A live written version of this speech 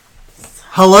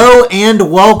Hello and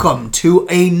welcome to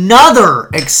another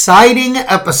exciting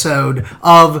episode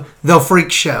of The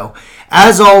Freak Show.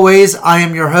 As always, I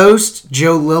am your host,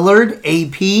 Joe Lillard,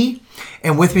 AP,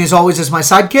 and with me as always is my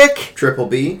sidekick, Triple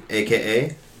B,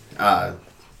 a.k.a.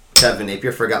 Kevin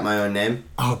Napier, forgot my own name.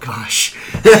 Oh gosh.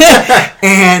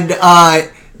 And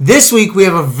this week we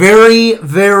have a very,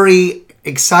 very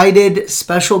excited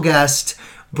special guest,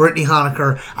 Brittany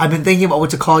Honacker. I've been thinking about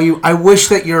what to call you. I wish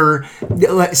that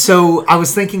so I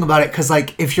was thinking about it because,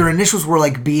 like, if your initials were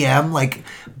like BM, like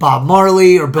Bob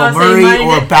Marley or Bill Murray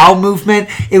or Bowel Movement,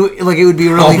 it would be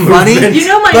really funny. You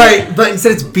know but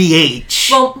instead it's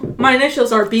BH. Well, my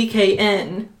initials are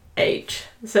BKNH.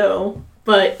 So,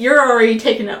 but you're already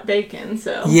taking up bacon.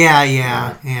 So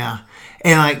Yeah.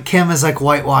 And like Kim is like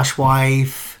whitewash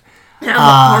wife.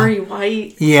 Ari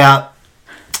White. Yeah.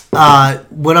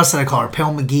 What else did I call her?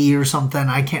 Pale McGee or something?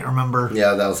 I can't remember.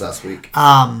 Yeah, that was last week.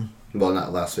 Well,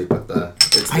 not last week, but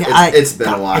it's been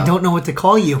a while. I don't know what to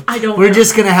call you. We're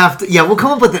just going to have to... Yeah, we'll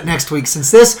come up with it next week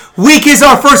since this week is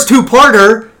our first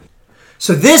two-parter.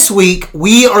 So this week,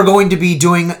 we are going to be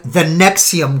doing the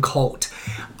NXIVM cult.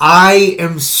 I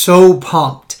am so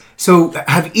pumped. So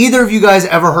have either of you guys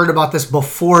ever heard about this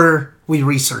before we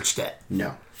researched it?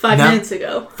 No. 5 minutes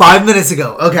ago. 5 minutes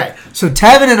ago. Okay. So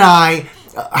Tevin and I...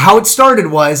 how it started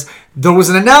was there was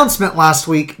an announcement last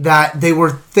week that they were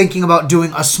thinking about doing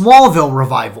a Smallville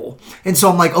revival. And so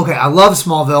I'm like, okay, I love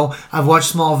Smallville. I've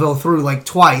watched Smallville through like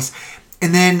twice.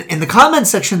 And then in the comments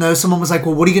section, though, someone was like,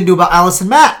 well, what are you going to do about Allison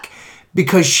Mack?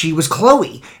 Because she was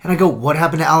Chloe. And I go, what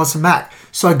happened to Allison Mack?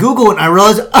 So I Google it and I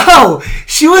realized, oh,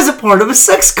 she was a part of a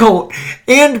sex cult.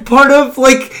 And part of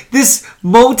like this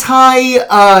what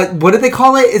do they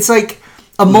call it? It's like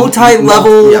a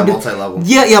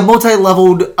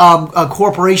multi-leveled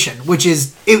corporation, which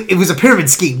is it was a pyramid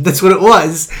scheme. That's what it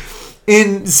was.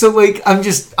 And so like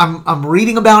I'm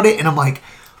reading about it and I'm like,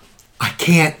 I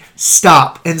can't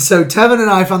stop. And so Tevin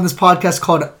and I found this podcast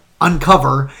called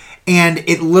Uncover, and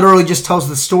it literally just tells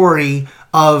the story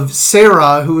of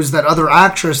Sarah, who is that other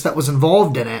actress that was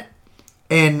involved in it.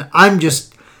 And I'm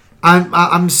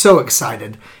so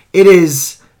excited. It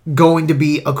is going to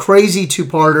be a crazy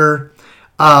two-parter.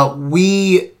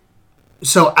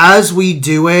 So as we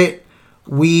do it,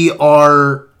 we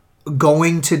are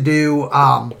going to do,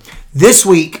 this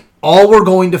week, all we're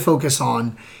going to focus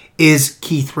on is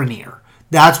Keith Raniere.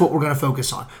 That's what we're going to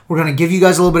focus on. We're going to give you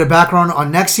guys a little bit of background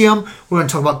on NXIVM. We're going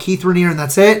to talk about Keith Raniere, and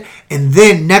that's it. And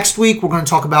then next week, we're going to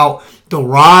talk about the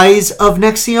rise of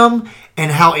NXIVM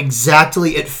and how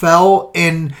exactly it fell,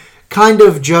 and kind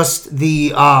of just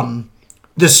the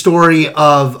story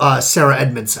of Sarah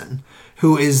Edmondson,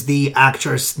 who is the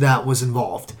actress that was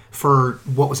involved for,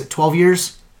 what was it, 12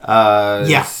 years?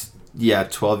 Yeah,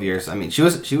 12 years. I mean, she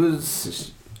was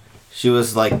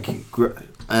like, I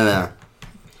don't know.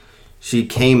 She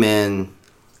came in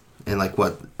like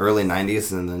what, early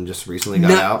 90s, and then just recently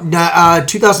got out?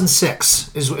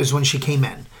 2006 is when she came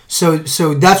in. So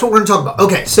that's what we're going to talk about.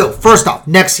 Okay, so first off,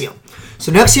 NXIVM.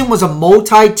 So NXIVM was a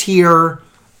multi-tier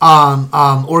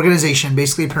organization,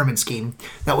 basically a pyramid scheme,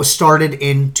 that was started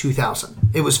in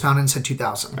 2000. It was founded in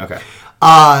 2000. Okay.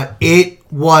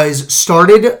 It was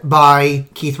started by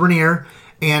Keith Raniere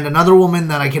and another woman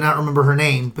that I cannot remember her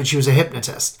name, but she was a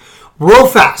hypnotist. Real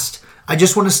fast, I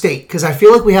just want to state, because I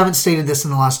feel like we haven't stated this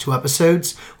in the last two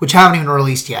episodes, which haven't even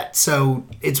released yet, so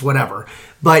it's whatever.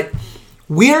 But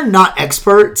we are not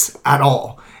experts at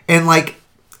all. And like,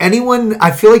 anyone,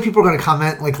 I feel like people are going to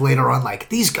comment like later on, like,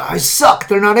 these guys suck,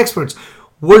 they're not experts.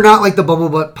 We're not like the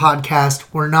Bumblebutt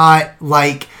podcast. We're not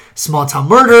like Small Town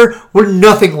Murder. We're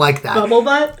nothing like that.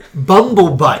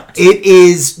 Bumblebutt. It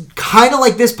is kind of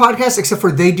like this podcast, except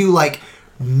for they do like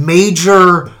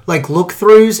major like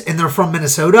look-throughs, and they're from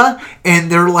Minnesota,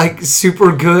 and they're like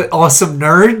super good, awesome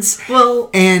nerds. Well,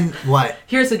 and what?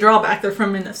 Here's the drawback: they're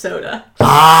from Minnesota.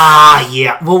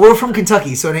 Yeah. Well, we're from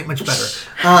Kentucky, so it ain't much better.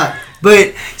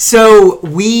 But so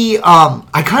we,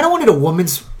 I kind of wanted a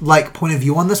woman's like point of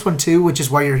view on this one too, which is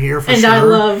why you're here for sure. And I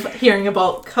love hearing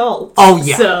about cults. Oh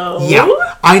yeah, so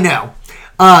yeah, I know.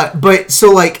 But so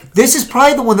like this is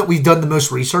probably the one that we've done the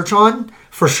most research on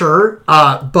for sure.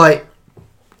 But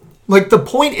like the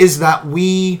point is that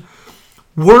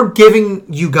we're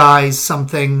giving you guys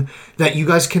something that you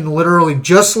guys can literally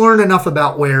just learn enough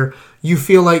about where you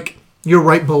feel like you're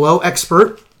right below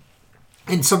expert,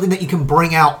 and something that you can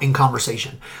bring out in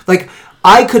conversation. Like,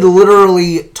 I could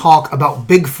literally talk about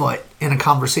Bigfoot in a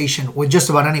conversation with just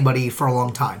about anybody for a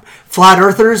long time. Flat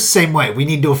Earthers, same way. We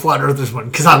need to do a Flat Earthers one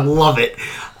because I love it.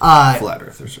 Flat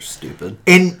Earthers are stupid.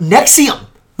 And NXIVM.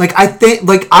 Like, I think,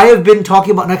 like, I have been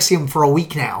talking about NXIVM for a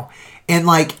week now. And,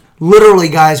 like, Literally,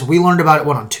 guys, we learned about it,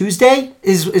 on Tuesday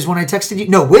is when I texted you?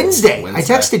 No, Wednesday. I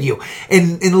texted you.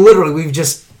 And literally,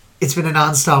 it's been a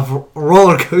nonstop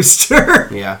roller coaster.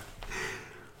 Yeah.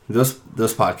 Those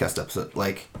podcast episodes,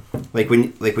 like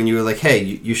when you were like, hey,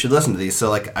 you should listen to these.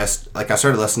 So I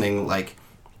started listening like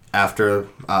after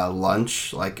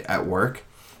lunch, like at work,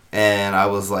 and I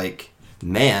was like,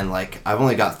 man, like I've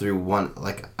only got through one,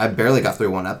 like I barely got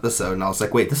through one episode, and I was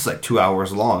like, wait, this is like 2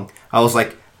 hours long. I was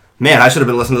like, man, I should have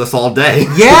been listening to this all day.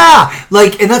 Yeah,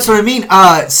 and that's what I mean.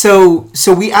 So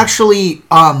we actually,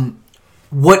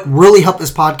 what really helped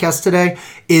this podcast today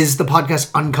is the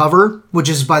podcast Uncover, which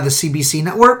is by the CBC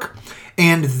network,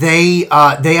 and they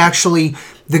actually,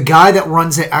 the guy that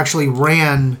runs it actually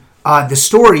ran the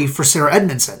story for Sarah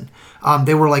Edmondson.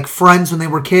 They were like friends when they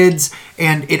were kids,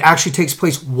 and it actually takes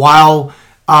place while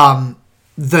the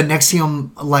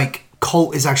NXIVM like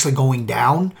cult is actually going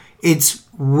down. It's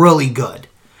really good.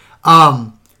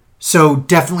 So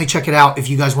definitely check it out if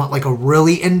you guys want like a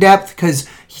really in-depth, because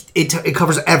it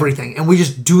covers everything, and we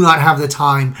just do not have the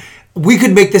time. We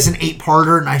could make this an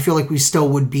 8-parter, and I feel like we still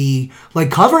would be like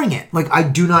covering it. Like I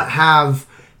do not have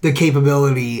the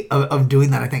capability of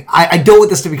doing that. I think I don't want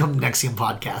this to become the NXIVM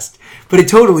podcast, but it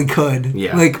totally could.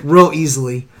 Yeah. Like real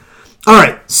easily. All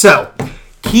right. So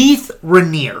Keith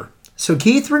Raniere. So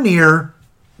Keith Raniere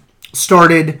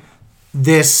started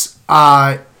this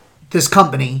this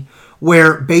company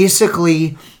where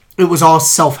basically it was all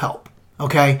self-help.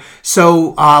 Okay.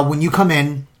 So when you come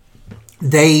in,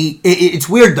 it's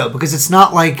weird though, because it's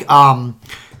not like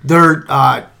they're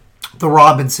the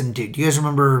Robinson dude. Do you guys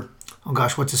remember? Oh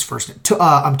gosh, what's his first name?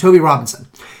 Toby Robinson.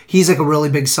 He's like a really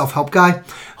big self-help guy.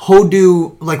 He'll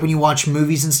do, like when you watch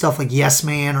movies and stuff like Yes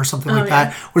Man or something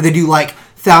that, where they do like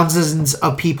thousands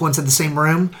of people inside the same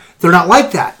room. They're not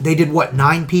like that. They did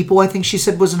 9 people, I think she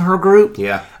said was in her group.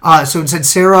 Yeah. So inside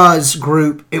Sarah's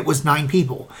group, it was 9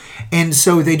 people. And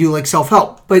so they do like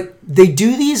self-help. But they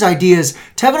do these ideas.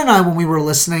 Tevin and I, when we were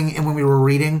listening and when we were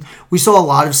reading, we saw a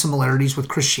lot of similarities with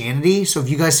Christianity. So if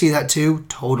you guys see that too,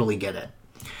 totally get it.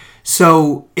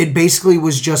 So it basically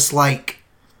was just like,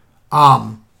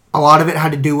 a lot of it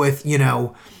had to do with,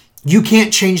 you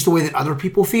can't change the way that other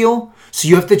people feel. So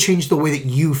you have to change the way that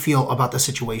you feel about the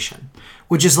situation,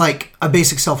 which is like a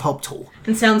basic self-help tool.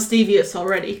 And sounds devious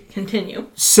already.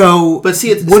 Continue. So, that's the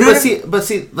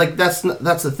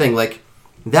thing. Like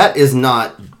that is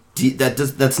not,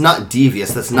 that's not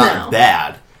devious. That's not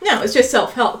bad. No, it's just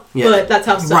self-help. Yeah. But that's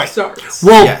how stuff starts.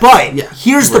 Well,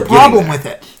 here's the problem with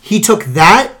it. He took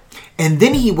that, and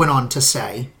then he went on to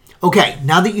say, okay,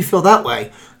 now that you feel that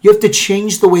way, you have to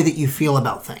change the way that you feel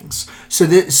about things.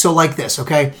 So like this,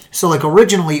 okay? So like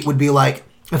originally it would be like,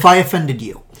 if I offended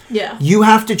you, you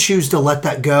have to choose to let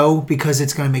that go because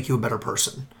it's going to make you a better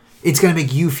person. It's going to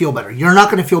make you feel better. You're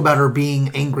not going to feel better being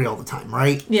angry all the time,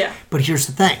 right? Yeah. But here's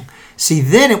the thing. See,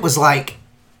 then it was like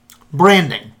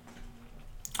branding.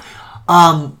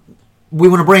 We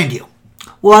want to brand you.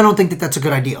 Well, I don't think that that's a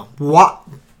good idea. What?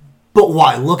 But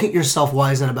why? Look at yourself.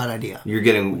 Why is that a bad idea? You're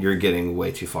getting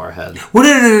way too far ahead.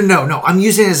 Well, no. I'm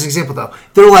using it as an example, though.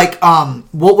 They're like,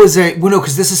 what was it? Well, no,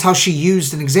 because this is how she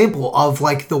used an example of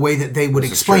like the way that they would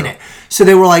explain it. So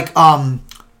they were like, why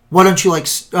don't you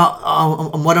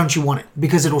why don't you want it?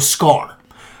 Because it'll scar.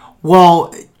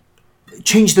 Well,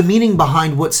 change the meaning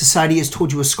behind what society has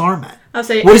told you a scar meant.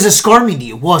 What does a scar mean to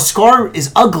you? Well, a scar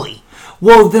is ugly.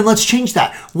 Well, then let's change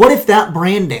that. What if that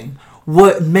branding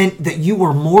meant that you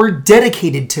were more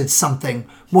dedicated to something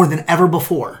more than ever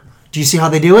before? Do you see how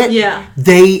they do it? Yeah.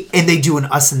 They do an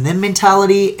us and them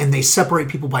mentality, and they separate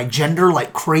people by gender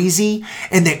like crazy,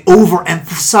 and they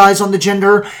overemphasize on the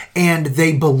gender, and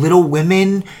they belittle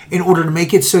women in order to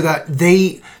make it so that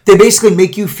they basically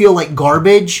make you feel like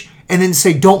garbage, and then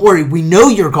say, don't worry, we know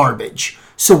you're garbage,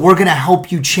 so we're going to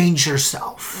help you change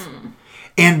yourself.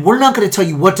 And we're not going to tell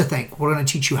you what to think. We're going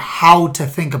to teach you how to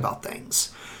think about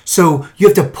things. So you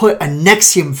have to put a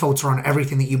NXIVM filter on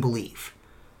everything that you believe.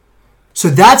 So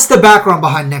that's the background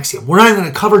behind NXIVM. We're not even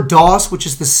going to cover DOS, which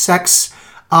is the sex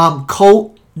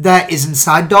cult that is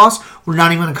inside DOS. We're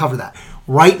not even going to cover that.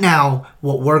 Right now,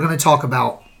 what we're going to talk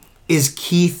about is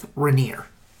Keith Raniere.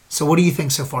 So what do you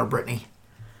think so far, Brittany?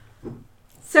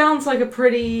 Sounds like a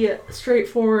pretty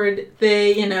straightforward,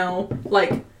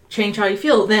 like change how you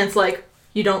feel. Then it's like,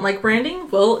 you don't like branding?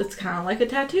 Well, it's kind of like a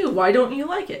tattoo. Why don't you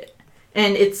like it?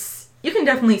 And you can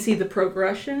definitely see the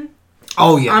progression.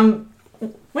 Oh, yeah. I'm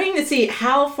waiting to see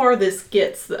how far this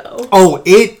gets, though. Oh,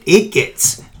 it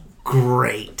gets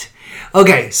great.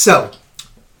 Okay, so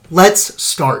let's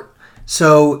start.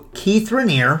 So Keith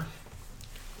Raniere,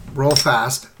 real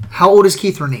fast. How old is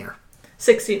Keith Raniere?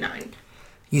 69.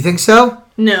 You think so?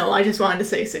 No, I just wanted to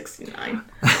say 69.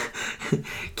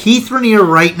 Keith Raniere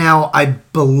right now, I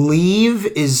believe,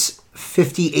 is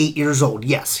 58 years old.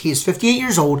 Yes, he is 58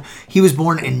 years old. He was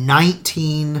born in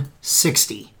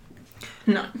 1960.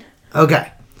 None.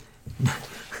 Okay.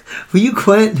 Will you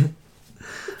quit?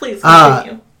 Please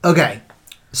continue. Okay.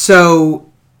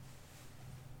 So,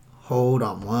 hold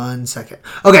on one second.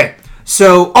 Okay.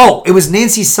 So, it was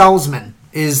Nancy Salzman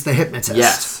is the hypnotist.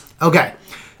 Yes. Okay.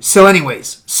 So,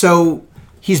 anyways,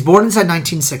 he's born inside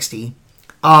 1960.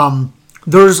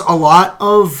 There's a lot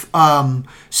of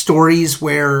stories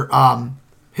where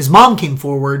his mom came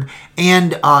forward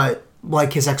and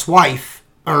like his ex-wife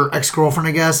or ex-girlfriend,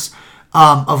 I guess,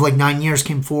 of like 9 years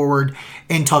came forward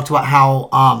and talked about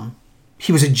how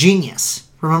he was a genius.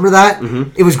 Remember that?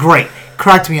 Mm-hmm. It was great.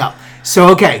 Cracked me up.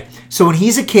 So when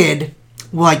he's a kid,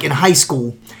 like in high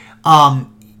school,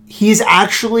 he's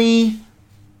actually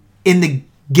in the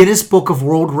Guinness Book of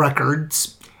World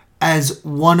Records as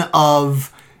one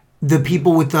of the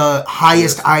people with the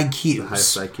highest IQs. The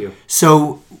highest IQ.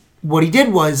 So what he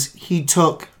did was he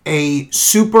took a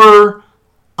super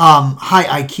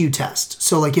high IQ test.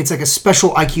 So like it's like a special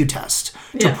IQ test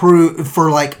to prove for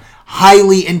like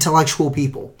highly intellectual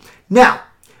people. Now,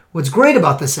 what's great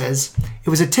about this is it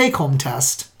was a take-home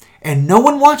test, and no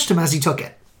one watched him as he took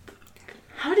it.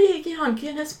 How did he get on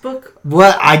Guinness Book?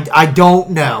 What? I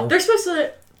don't know. They're supposed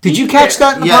to. Did you catch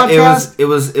that in the podcast? It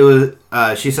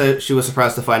was. She said she was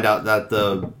surprised to find out that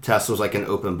the test was like an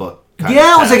open book.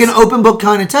 It was like an open book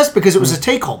kind of test because it was a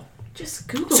take-home. Just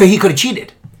Google. So he could have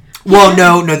cheated. Well,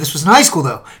 no, this was in high school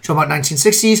though. So about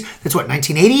 1960s. That's what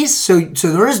 1980s. So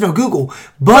there is no Google,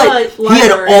 but he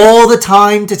had all the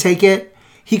time to take it.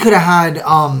 He could have had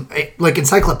like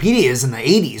encyclopedias in the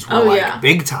 80s were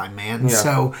big time, man. Yeah.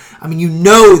 So I mean,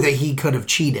 that he could have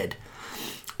cheated,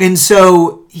 and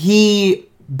so he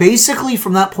basically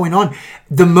from that point on,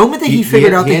 the moment that he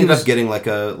figured out that he ended up getting like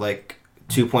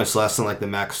 2 points less than like the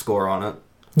max score on it.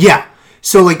 Yeah.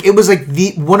 So, like, it was, like,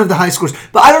 one of the high scores.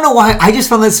 But I don't know why. I just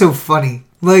found that so funny.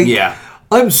 Like,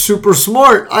 I'm super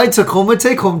smart. I took home a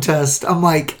take-home test. I'm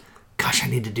like, gosh, I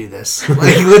need to do this.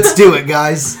 Like, let's do it,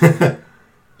 guys.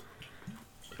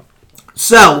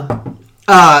 So,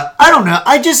 I don't know.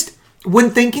 I just,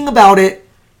 when thinking about it,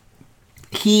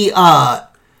 the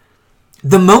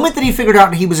moment that he figured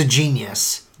out he was a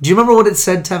genius. Do you remember what it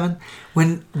said, Tevin?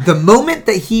 When the moment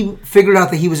that he figured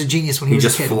out that he was a genius when he was a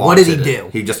kid, what did he do?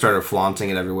 He just started flaunting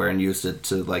it everywhere and used it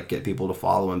to like get people to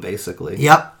follow him, basically.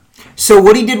 Yep. So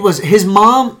what he did was his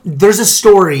mom. There's a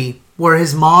story where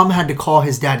his mom had to call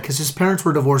his dad because his parents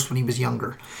were divorced when he was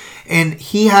younger, and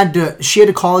she had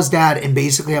to call his dad and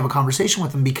basically have a conversation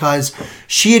with him because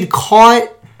she had caught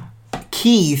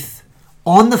Keith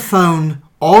on the phone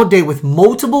all day with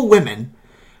multiple women,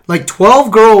 like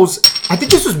 12 girls. I think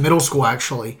this was middle school,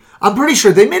 actually. I'm pretty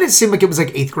sure they made it seem like it was like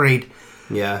 8th grade.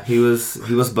 Yeah, he was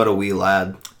but a wee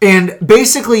lad. And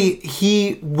basically,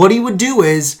 what he would do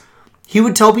is he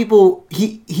would tell people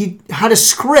he had a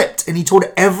script, and he told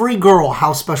every girl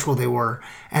how special they were,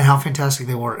 and how fantastic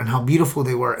they were, and how beautiful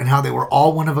they were, and how they were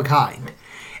all one of a kind.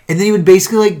 And then he would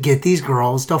basically like get these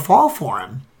girls to fall for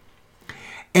him.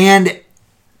 And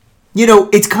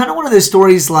it's kind of one of those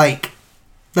stories like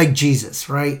Jesus,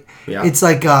 right? Yeah. It's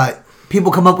like people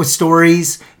come up with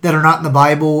stories that are not in the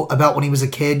Bible about when he was a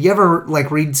kid. You ever like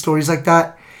read stories like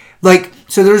that? Like,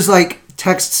 so there's like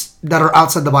texts that are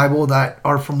outside the Bible that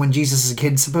are from when Jesus is a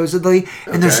kid, supposedly.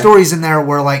 And there's stories in there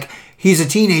where like he's a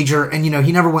teenager and,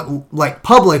 he never went like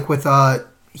public with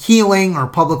healing or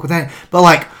public with anything. But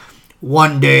like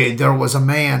one day there was a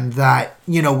man that,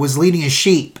 was leading his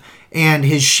sheep, and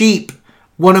his sheep,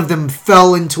 one of them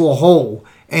fell into a hole.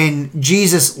 And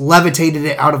Jesus levitated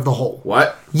it out of the hole.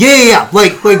 What? Yeah.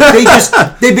 Like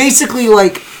they basically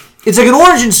like, it's like an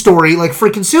origin story, like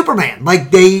freaking Superman.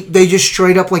 Like they just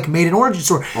straight up like made an origin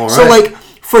story. All right. So like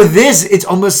for this, it's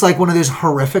almost like one of those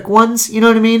horrific ones. You know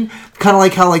what I mean? Kind of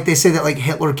like how like they say that like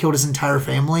Hitler killed his entire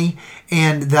family,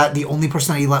 and that the only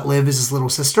person that he let live is his little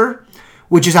sister,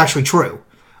 which is actually true.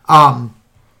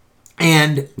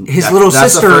 And his little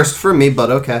sister... That's a first for me,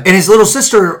 but okay. And his little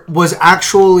sister was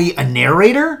actually a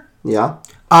narrator. Yeah.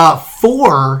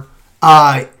 For,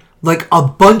 like, a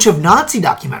bunch of Nazi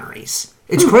documentaries.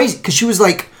 It's crazy, because she was,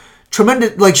 like,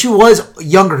 tremendous... Like, she was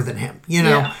younger than him,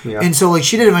 Yeah. And so, like,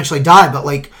 she did eventually die, but,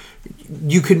 like,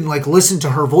 you can, like, listen to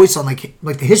her voice on, like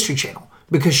the History Channel,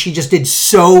 because she just did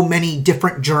so many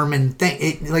different German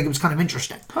things. It was kind of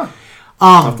interesting. Huh.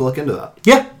 I'll have to look into that.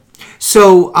 Yeah.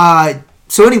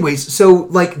 So anyways,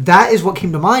 like, that is what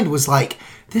came to mind was, like,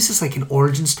 this is, like, an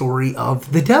origin story of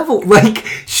the devil. Like,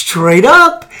 straight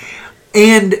up.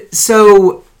 And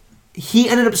so he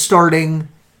ended up starting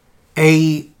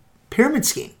a pyramid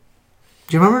scheme.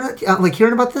 Do you remember that? Like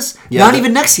hearing about this? Yeah, Not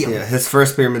even NXIVM. Yeah, his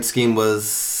first pyramid scheme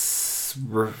was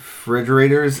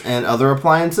refrigerators and other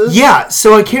appliances. Yeah,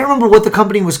 so I can't remember what the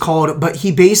company was called, but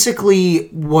he basically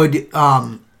would.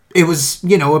 It was,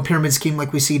 a pyramid scheme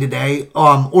like we see today,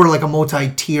 or like a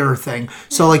multi-tier thing.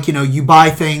 So, like, you buy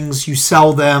things, you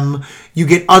sell them, you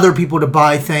get other people to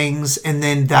buy things, and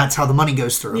then that's how the money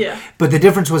goes through. Yeah. But the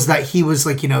difference was that he was,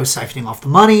 like, siphoning off the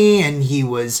money, and he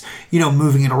was,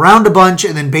 moving it around a bunch,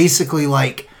 and then basically,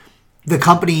 like, the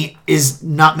company is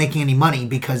not making any money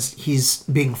because he's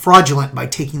being fraudulent by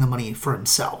taking the money for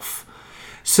himself.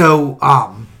 So,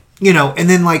 and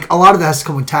then, like, a lot of that has to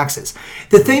come with taxes.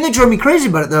 The thing that drove me crazy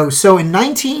about it, though, so in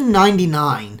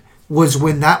 1999 was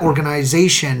when that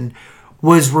organization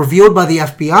was revealed by the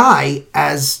FBI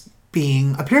as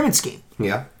being a pyramid scheme.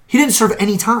 Yeah. He didn't serve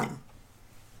any time.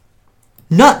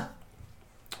 None.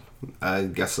 I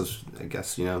guess,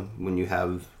 when you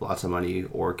have lots of money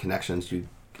or connections, you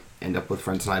end up with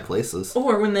friends in high places.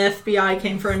 Or when the FBI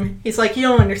came for him, he's like, you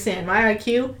don't understand. My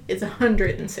IQ is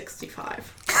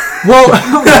 165. Well,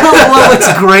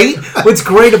 what's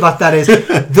great about that is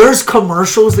there's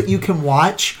commercials that you can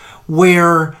watch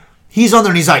where he's on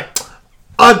there and he's like,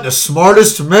 I'm the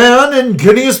smartest man in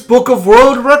Guinness Book of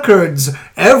World Records.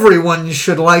 Everyone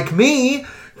should like me.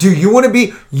 Do you want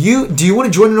to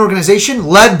join an organization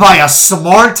led by a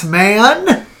smart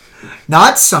man?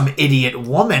 Not some idiot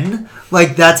woman.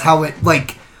 Like, that's how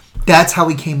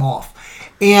he came off.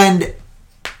 And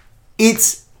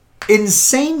it's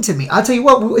insane to me. I'll tell you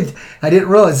what, I didn't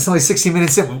realize it's only 60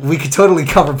 minutes in. We could totally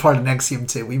cover part of NXIVM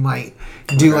too. We might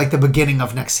do like the beginning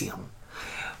of NXIVM.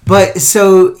 But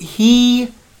so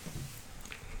he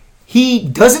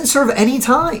doesn't serve any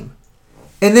time.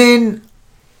 And then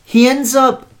he ends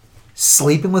up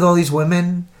sleeping with all these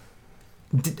women.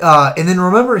 And then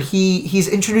remember, he's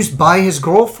introduced by his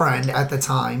girlfriend at the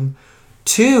time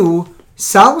to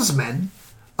Salzman,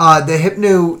 the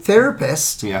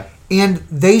hypnotherapist. Yeah. And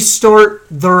they start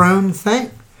their own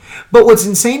thing. But what's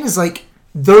insane is, like,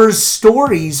 there's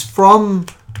stories from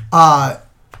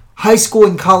high school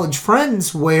and college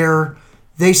friends where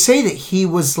they say that he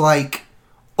was, like,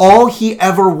 all he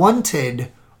ever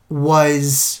wanted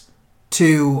was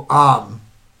to,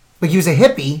 like, he was a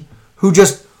hippie who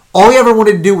just, all he ever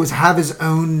wanted to do was have his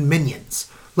own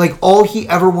minions. Like, all he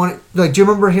ever wanted, like, do you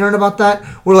remember hearing about that?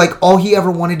 Where, like, all he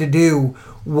ever wanted to do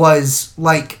was,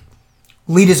 like,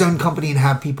 lead his own company and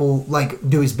have people, like,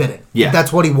 do his bidding. Yeah.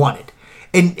 That's what he wanted.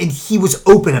 And he was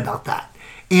open about that.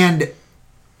 And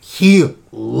he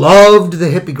loved the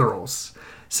hippie girls.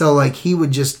 So, like,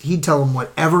 he'd tell them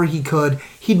whatever he could.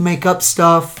 He'd make up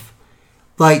stuff.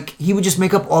 Like, he would just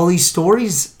make up all these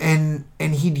stories and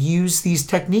he'd use these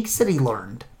techniques that he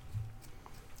learned.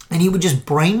 And he would just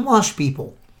brainwash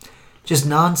people. Just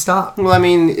nonstop. Well, I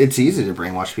mean, it's easy to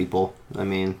brainwash people. I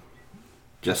mean,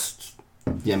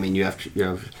 you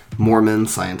have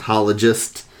Mormons,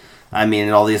 Scientologists. I mean,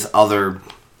 and all these other...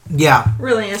 Yeah.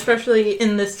 Really, especially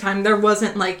in this time, there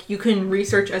wasn't, like, you couldn't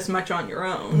research as much on your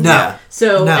own. No.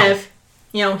 So if,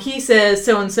 he says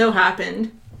so-and-so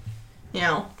happened,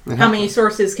 how many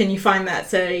sources can you find that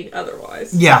say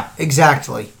otherwise? Yeah,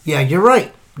 exactly. Yeah, you're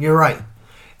right.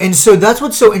 And so that's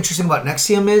what's so interesting about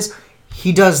NXIVM is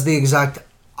he does the exact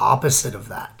opposite of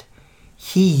that.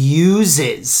 He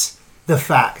uses the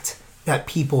fact that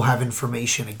people have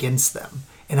information against them.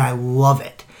 And I love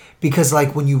it. Because,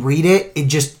 like, when you read it,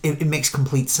 it makes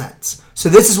complete sense. So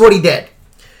this is what he did.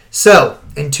 So,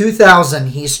 in 2000,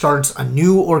 he starts a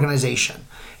new organization.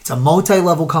 It's a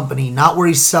multi-level company, not where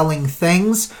he's selling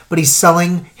things, but he's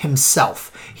selling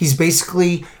himself. He's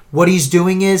basically, what he's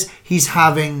doing is, he's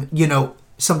having,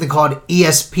 something called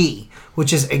ESP,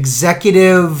 which is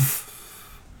executive,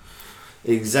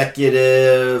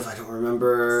 I don't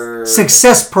remember.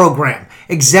 Success Program.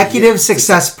 Executive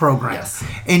Success Program. Yes.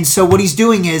 And so what he's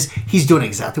doing is, he's doing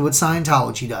exactly what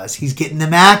Scientology does. He's getting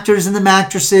them actors and the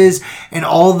actresses and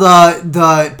all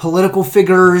the political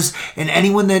figures and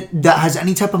anyone that has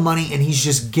any type of money, and he's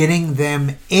just getting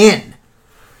them in.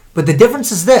 But the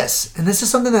difference is this, and this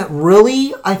is something that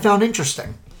really I found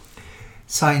interesting.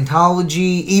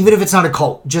 Scientology, even if it's not a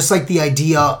cult, just like the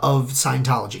idea of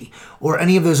Scientology or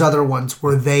any of those other ones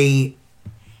where they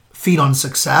feed on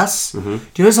success. Mm-hmm. Do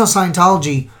you notice how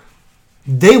Scientology,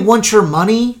 they want your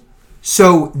money,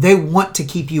 so they want to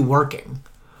keep you working.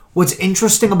 What's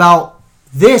interesting about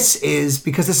this is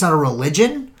because it's not a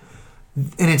religion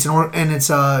and it's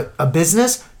a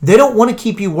business, they don't want to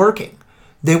keep you working.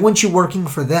 They want you working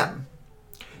for them.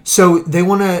 So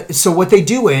what they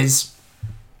do is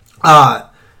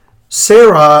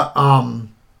Sarah,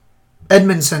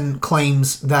 Edmondson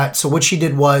claims that, so what she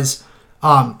did was,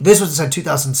 this was in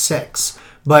 2006,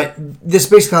 but this is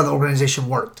basically how the organization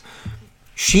worked.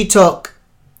 She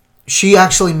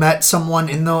actually met someone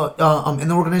in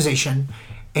the organization,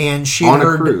 and she had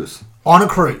heard on a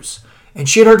cruise, and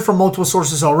she had heard from multiple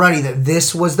sources already that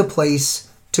this was the place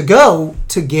to go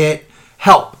to get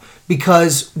help,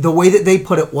 because the way that they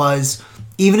put it was,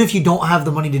 even if you don't have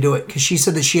the money to do it, because she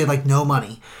said that she had like no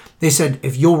money. They said,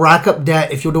 if you'll rack up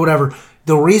debt, if you'll do whatever,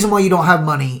 the reason why you don't have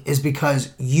money is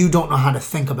because you don't know how to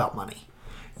think about money.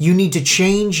 You need to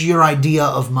change your idea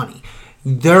of money.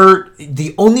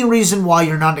 The only reason why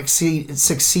you're not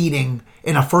succeeding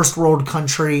in a first world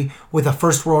country with a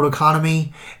first world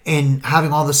economy and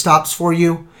having all the stops for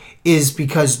you is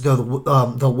because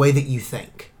the way that you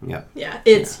think. Yeah. Yeah,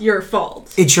 it's your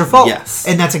fault. It's your fault. Yes.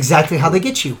 And that's exactly how they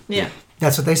get you. Yeah.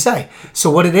 That's what they say.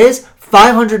 So what it is,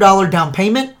 $500 down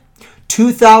payment,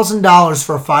 $2,000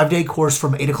 for a 5-day course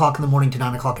from 8 o'clock in the morning to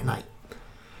 9 o'clock at night.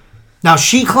 Now,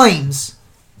 she claims,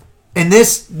 and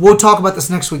we'll talk about this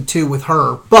next week too with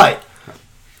her, but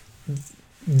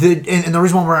the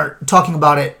reason why we're talking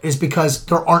about it is because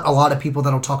there aren't a lot of people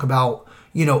that'll talk about,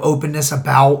 openness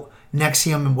about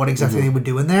NXIVM and what exactly they would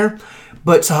do in there.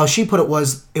 But so how she put it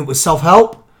was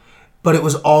self-help, but it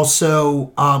was also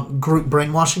group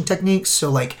brainwashing techniques. So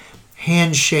like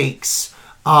handshakes,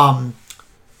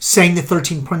 saying the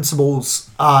 13 principles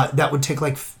that would take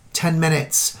like 10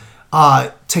 minutes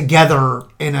together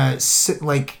in a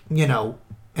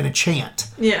chant.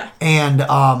 Yeah.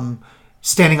 And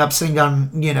standing up, sitting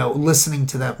down, listening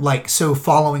to them, so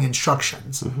following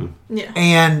instructions. Mm-hmm. Yeah.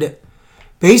 And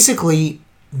basically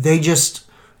they just,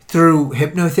 through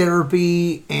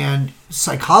hypnotherapy and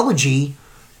psychology,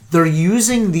 they're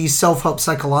using these self-help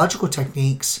psychological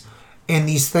techniques and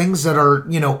these things that are,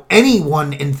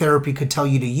 anyone in therapy could tell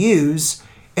you to use,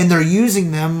 and they're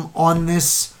using them on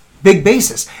this big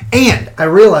basis. And I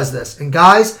realize this, and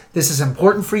guys, this is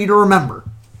important for you to remember.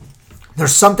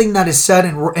 There's something that is said,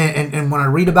 and when I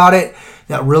read about it,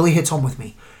 that really hits home with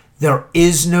me. There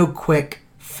is no quick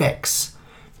fix.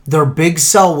 Their big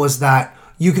sell was that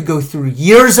you could go through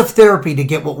years of therapy to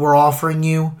get what we're offering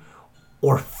you,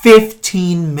 or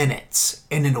 15 minutes,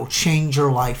 and it'll change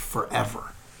your life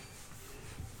forever.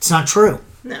 It's not true.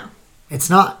 No. It's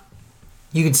not.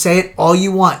 You can say it all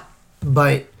you want,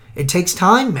 but it takes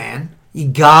time, man. You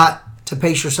got to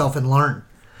pace yourself and learn.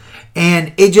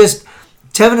 And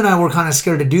Tevin and I were kind of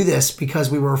scared to do this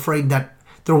because we were afraid that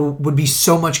there would be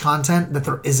so much content that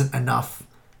there isn't enough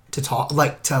to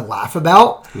to laugh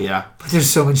about. Yeah. But there's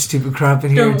so much stupid crap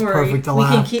in here. Don't it's worry. Perfect to laugh.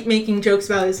 We can keep making jokes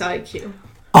about his IQ.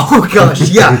 Oh gosh,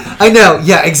 yeah, I know,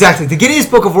 yeah, exactly. The Guinness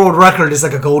Book of World Record is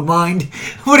like a gold mine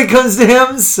when it comes to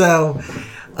him. So,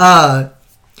 oh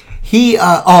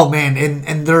man,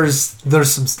 and there's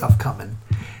some stuff coming.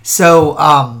 So,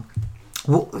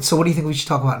 so what do you think we should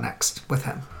talk about next with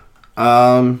him?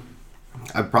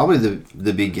 Probably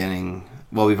the beginning.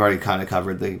 Well, we've already kind of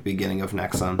covered the beginning of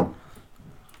NXIVM.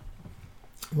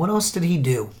 What else did he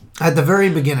do at the very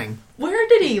beginning? Where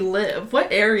did he live?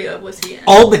 What area was he in?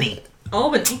 Albany.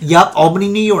 Yep, Albany,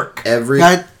 New York.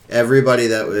 Everybody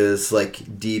that was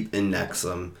deep in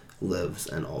NXIVM lives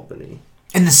in Albany.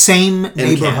 In the same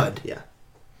neighborhood. Yeah.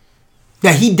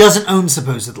 That he doesn't own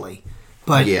supposedly.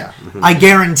 But yeah. Mm-hmm. I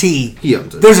guarantee he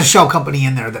owns it. There's a shell company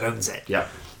in there that owns it. Yeah.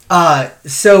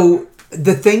 So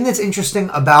the thing that's interesting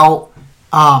about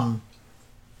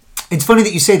it's funny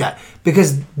that you say that,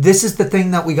 because this is the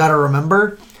thing that we got to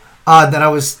remember that I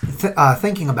was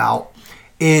thinking about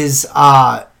is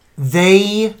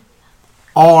they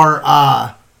are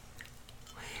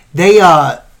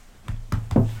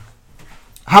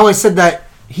how I said that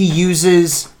he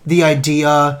uses the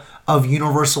idea of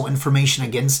universal information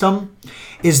against him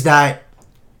is that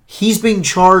he's being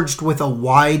charged with a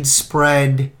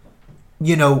widespread,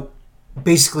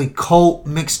 basically cult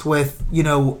mixed with,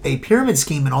 a pyramid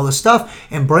scheme and all this stuff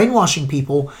and brainwashing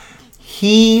people.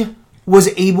 He was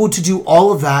able to do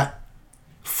all of that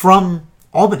from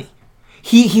Albany.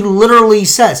 He literally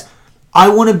says, I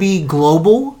want to be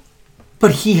global,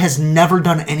 but he has never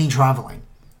done any traveling.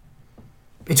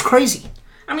 It's crazy.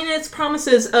 I mean, it's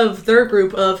promises of their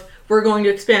group of, we're going to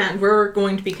expand, we're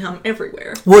going to become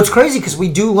everywhere. Well, it's crazy because we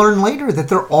do learn later that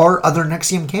there are other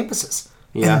NXIVM campuses.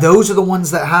 Yeah. And those are the ones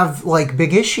that have,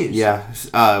 big issues. Yeah.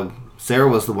 Sarah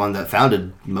was the one that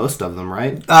founded most of them,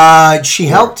 right? She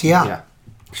helped, yeah. Yeah.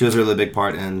 She was a really big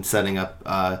part in setting up,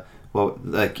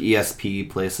 ESP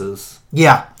places.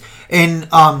 Yeah. And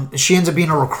she ends up being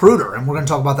a recruiter, and we're going to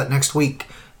talk about that next week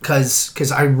because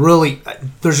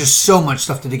there's just so much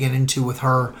stuff to dig into with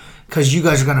her, because you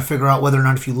guys are going to figure out whether or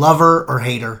not if you love her or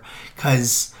hate her,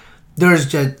 because There's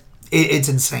just it's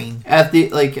insane. At the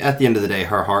end of the day,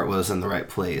 her heart was in the right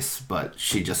place, but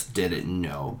she just didn't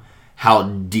know how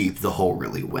deep the hole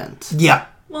really went. Yeah.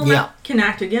 Well, that can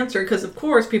act against her because, of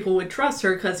course, people would trust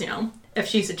her because, if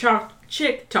she's a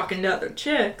chick talking to other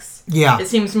chicks, it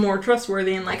seems more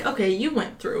trustworthy and like, okay, you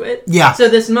went through it. Yeah. So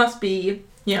this must be,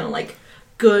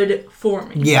 good for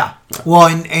me. Yeah. Well,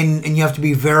 and you have to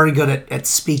be very good at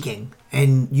speaking.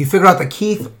 And you figure out that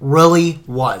Keith really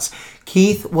was.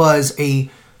 Keith was a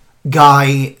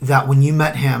guy that when you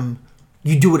met him,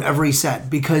 you do whatever he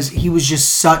said because he was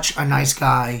just such a nice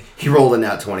guy. He rolled a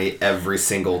nat 20 every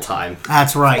single time.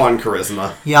 That's right. On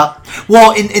charisma. Yep.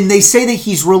 Well, and they say that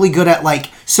he's really good at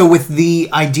so with the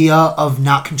idea of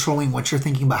not controlling what you're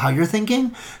thinking but how you're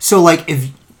thinking. So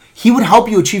if he would help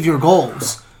you achieve your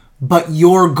goals, but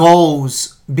your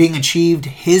goals being achieved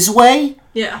his way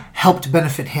helped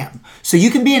benefit him. So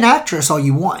you can be an actress all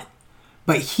you want,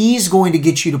 but he's going to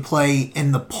get you to play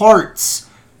in the parts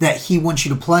that he wants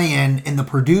you to play in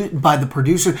by the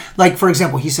producer. Like, for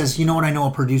example, he says, you know what, I know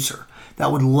a producer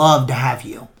that would love to have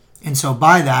you. And so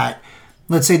by that,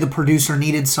 let's say the producer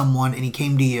needed someone and he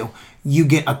came to you, you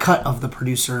get a cut of the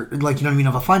producer,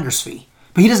 of a finder's fee.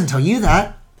 But he doesn't tell you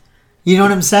that. You know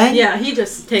what I'm saying? Yeah, he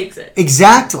just takes it.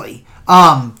 Exactly.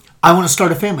 I want to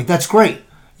start a family. That's great.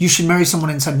 You should marry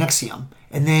someone inside NXIVM.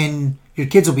 And then your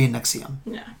kids will be in NXIVM.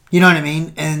 Yeah. You know what I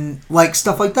mean? And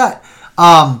stuff like that.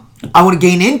 I want to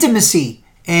gain intimacy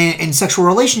in sexual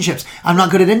relationships. I'm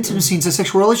not good at intimacy in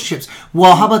sexual relationships.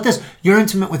 Well, how about this? You're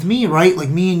intimate with me, right? Like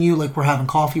me and you, we're having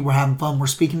coffee, we're having fun, we're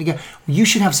speaking together. You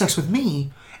should have sex with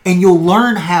me, and you'll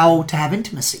learn how to have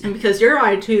intimacy. And because your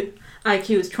IQ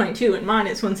is 22 and mine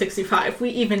is 165, we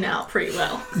even out pretty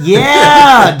well.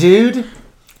 Yeah, dude.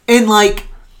 And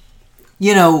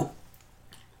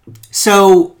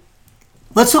so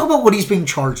let's talk about what he's being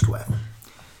charged with.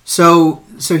 So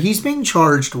he's being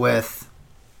charged with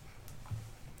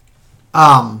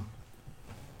all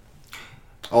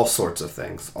sorts of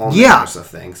things, all manners of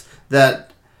things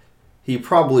that he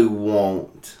probably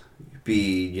won't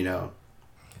be,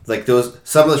 those.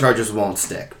 Some of the charges won't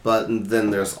stick, but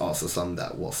then there's also some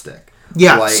that will stick.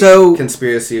 Yeah, so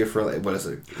conspiracy for what is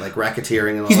it,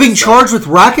 racketeering and all he's being charged with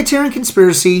racketeering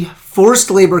conspiracy, forced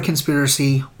labor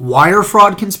conspiracy, wire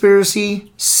fraud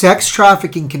conspiracy, sex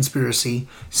trafficking conspiracy,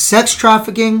 sex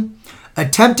trafficking,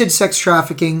 attempted sex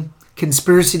trafficking,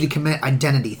 conspiracy to commit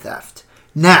identity theft.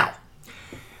 Now,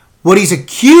 what he's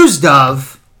accused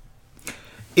of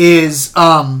is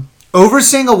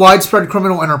overseeing a widespread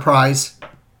criminal enterprise,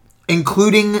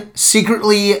 including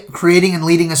secretly creating and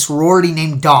leading a sorority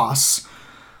named DOS,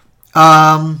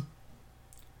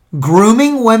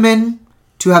 grooming women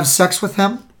to have sex with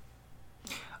him,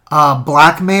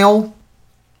 blackmail,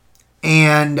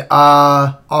 and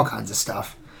all kinds of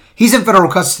stuff. He's in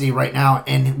federal custody right now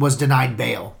and was denied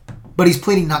bail, but he's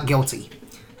pleading not guilty.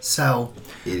 So,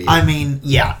 Idiot. I mean,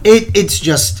 yeah, it's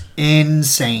just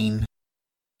insane.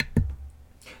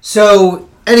 So,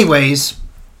 anyways,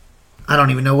 I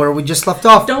don't even know where we just left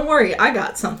off. Don't worry, I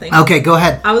got something. Okay, go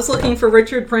ahead. I was looking for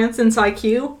Richard Branson's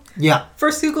IQ. Yeah.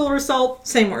 First Google result,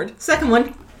 same word. Second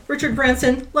one, Richard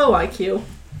Branson, low IQ.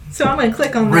 So I'm going to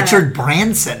click on that. Richard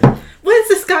Branson. What is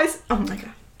this guy's... Oh my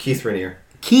god. Keith Raniere.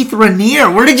 Keith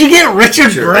Raniere. Where did you get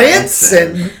Richard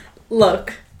Branson?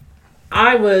 Look,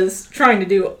 I was trying to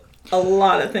do a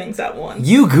lot of things at once.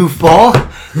 You goofball.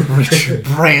 Richard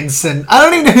Branson. I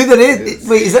don't even know who that is.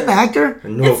 Wait, is that an actor?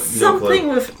 It's something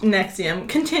with NXIVM.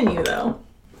 Continue, though.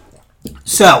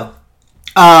 So,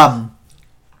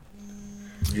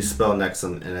 You spell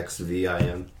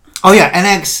NXIVM. Oh,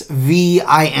 yeah,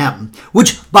 NXIVM.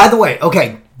 Which, by the way,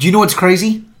 okay, do you know what's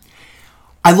crazy?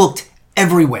 I looked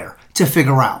everywhere to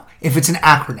figure out if it's an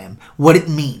acronym, what it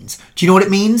means. Do you know what it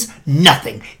means?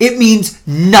 Nothing. It means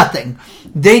nothing.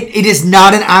 It is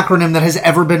not an acronym that has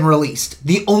ever been released.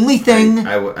 The only thing...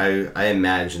 I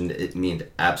imagined it meant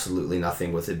absolutely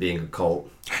nothing with it being a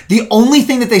cult. The only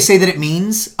thing that they say that it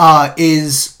means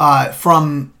is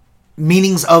from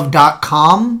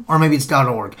meaningsof.com, or maybe it's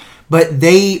 .org. But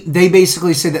they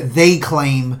basically say that they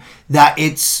claim that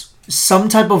it's some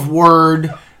type of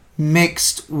word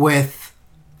mixed with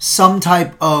some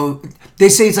type of... They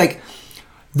say it's like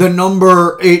the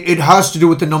number... It has to do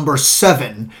with the number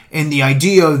 7 and the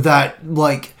idea that,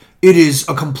 like, it is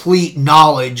a complete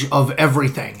knowledge of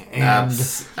everything. And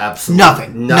absolutely.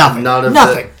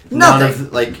 Nothing. None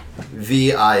of, like,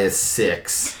 VI is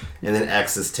 6, and then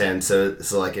X is 10, so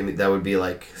like, I mean, that would be,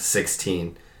 like,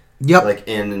 16. Yep. Like,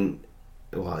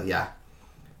 well, yeah.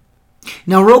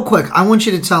 Now, real quick, I want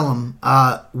you to tell him,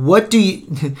 what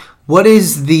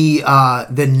is the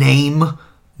name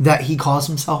that he calls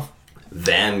himself?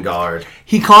 Vanguard.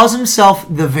 He calls himself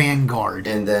the Vanguard.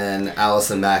 And then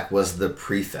Allison Mack was the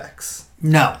prefects.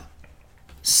 No.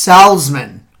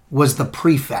 Salzman was the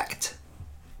prefect.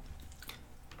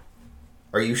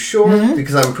 Are you sure? Mm-hmm.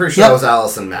 Because I'm pretty sure that was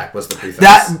Allison Mack was the prefect.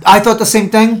 I thought the same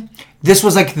thing. This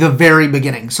was like the very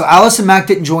beginning. So Allison Mack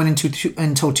didn't join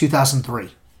until 2003.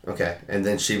 Okay, and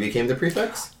then she became the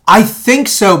prefects? I think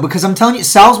so, because I'm telling you,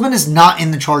 Salzman is not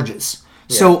in the charges.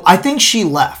 Yeah. So I think she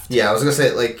left. Yeah, I was gonna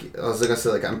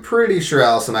say I'm pretty sure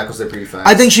Allison Mack was the prefect.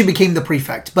 I think she became the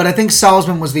prefect, but I think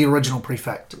Salzman was the original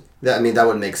prefect. Yeah, I mean that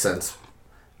would make sense.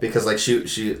 Because like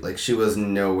she was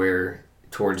nowhere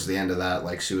towards the end of that.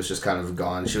 Like she was just kind of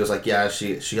gone. She was like, yeah,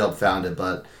 she helped found it,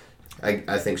 but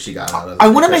I think she got out of it. I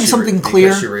want to make something clear.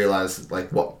 Because she realized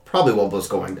like what was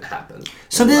going to happen.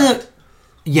 Something that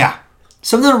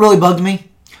really bugged me.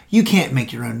 You can't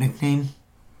make your own nickname.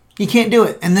 You can't do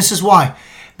it, and this is why.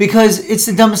 Because it's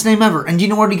the dumbest name ever. And do you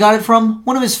know where he got it from?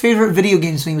 One of his favorite video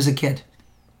games when he was a kid.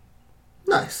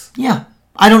 Nice. Yeah.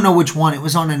 I don't know which one. It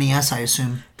was on NES, I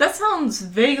assume. That sounds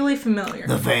vaguely familiar.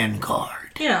 The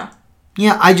Vanguard. Yeah.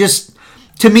 Yeah,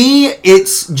 to me,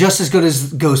 it's just as good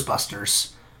as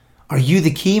Ghostbusters. Are you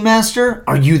the Keymaster?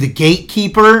 Are you the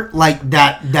Gatekeeper? Like,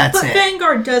 that's it. But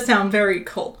Vanguard does sound very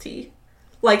culty.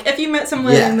 Like, if you met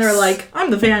someone and they're like,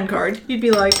 I'm the Vanguard, you'd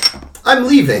be like... I'm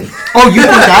leaving. Oh, you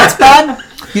think that's bad?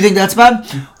 You think that's bad?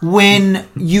 When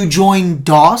you join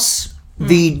DOS,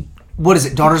 what is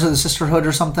it, Daughters of the Sisterhood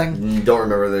or something? Don't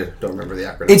remember the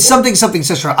acronym. It's something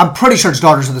Sisterhood. I'm pretty sure it's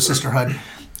Daughters of the Sisterhood,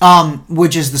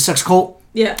 which is the sex cult.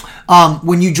 Yeah.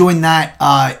 When you join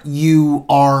that, you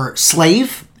are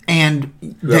slave and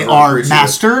they are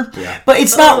master. Yeah. But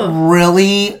it's not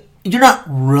really, you're not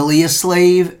really a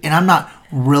slave and I'm not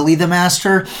really the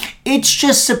master. It's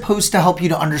just supposed to help you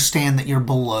to understand that you're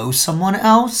below someone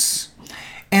else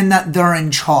and that they're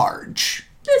in charge.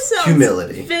 This sounds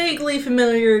humility. Vaguely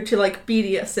familiar to like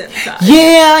BDSM side.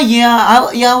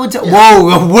 I would.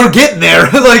 Whoa, we're getting there.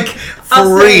 Like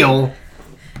for real.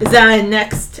 Is that a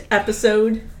next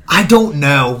episode? I don't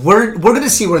know. We're gonna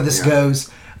see where this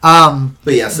goes. But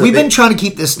yeah, so we've been trying to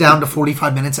keep this down to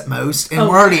 45 minutes at most, and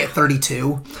we're already at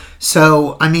 32.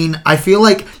 So, I mean, I feel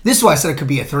like this is why I said it could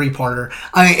be a 3-parter.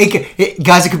 I mean, it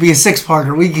could be a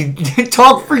 6-parter. We could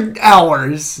talk for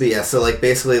hours. But yeah, so like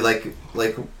basically like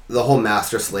the whole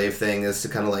master slave thing is to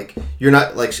kind of like you're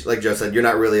not like Joe said, you're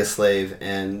not really a slave,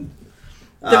 and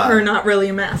they're not really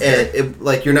a master.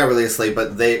 Like you're not really a slave,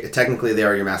 but they technically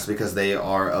are your master because they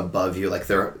are above you. Like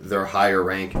they're higher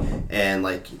rank, and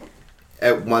like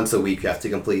once a week you have to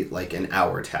complete like an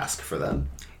hour task for them.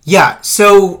 Yeah.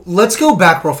 So let's go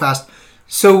back real fast.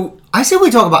 So I say we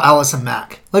talk about Allison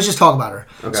Mack. Let's just talk about her.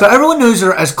 Okay. So everyone knows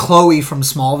her as Chloe from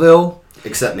Smallville.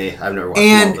 Except me. I've never watched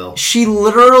Smallville. And she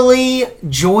literally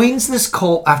joins this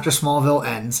cult after Smallville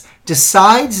ends,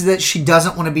 decides that she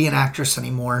doesn't want to be an actress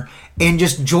anymore, and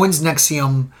just joins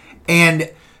NXIVM.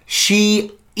 And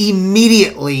she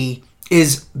immediately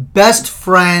is best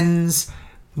friends,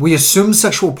 we assume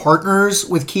sexual partners,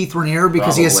 with Keith Raniere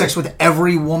because he has sex with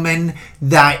every woman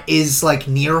that is like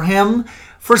near him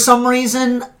for some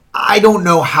reason. I don't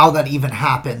know how that even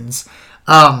happens.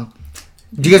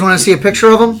 Do you guys want to see a picture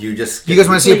of him? You guys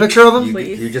want to see a picture of him?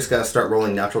 You just got to start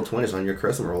rolling natural 20s on your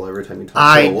charisma roll every time you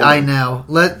talk to a woman. I know.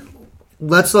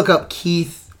 Let's look up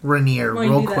Keith Raniere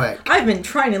real quick. I've been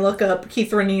trying to look up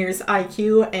Keith Raniere's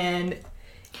IQ, and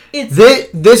it's...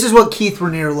 This is what Keith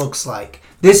Raniere looks like.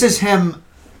 This is him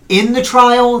in the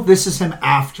trial. This is him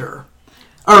after.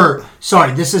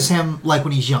 This is him like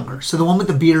when he's younger. So the one with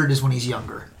the beard is when he's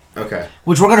younger. Okay.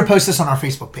 Which we're going to post this on our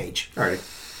Facebook page. All right.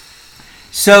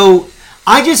 So...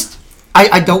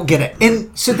 I don't get it.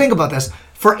 And so think about this.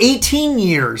 For 18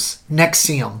 years,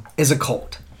 NXIVM is a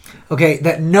cult. Okay?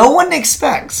 That no one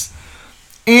expects.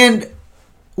 And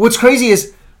what's crazy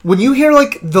is when you hear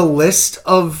like the list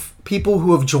of people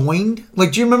who have joined,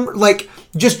 like do you remember like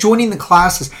just joining the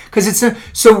classes? Because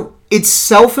it's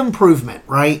self-improvement,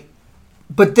 right?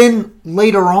 But then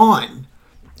later on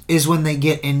is when they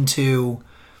get into...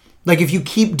 Like, if you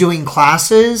keep doing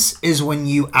classes is when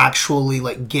you actually,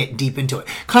 like, get deep into it.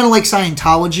 Kind of like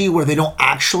Scientology, where they don't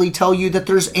actually tell you that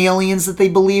there's aliens that they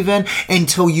believe in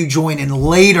until you join in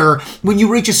later. When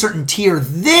you reach a certain tier,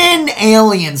 then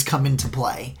aliens come into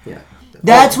play. Yeah.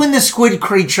 That's when the squid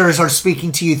creatures are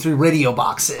speaking to you through radio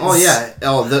boxes. Oh, yeah.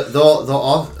 They'll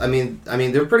all... I mean,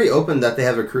 they're pretty open that they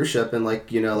have a cruise ship. And,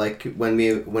 like, you know, like, when me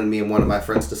and one of my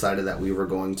friends decided that we were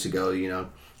going to go, you know...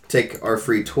 take our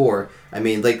free tour. I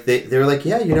mean, like they were like,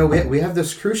 yeah, you know, we have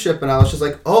this cruise ship, and I was just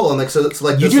like, oh, and like so it's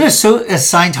like you did a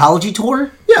Scientology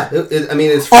tour. Yeah, I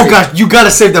mean, it's free. Oh gosh, you got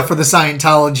to save that for the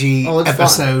Scientology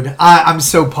episode. I'm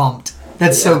so pumped.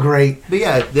 That's so great. But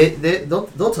yeah, they'll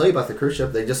tell you about the cruise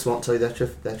ship. They just won't tell you that you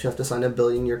have to sign a 1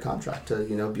 billion-year contract to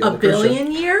be on the cruise ship. 1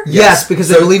 billion year? Yes, because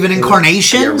they believe in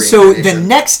incarnation. So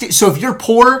if you're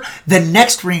poor, the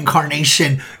next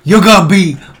reincarnation you're gonna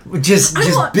be just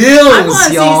bills, y'all. I want to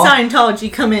see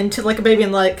Scientology come into like a baby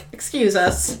and like, excuse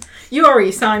us. You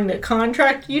already signed a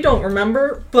contract. You don't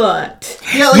remember, but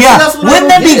wouldn't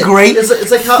that be great?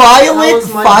 It's like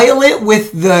file it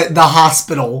with the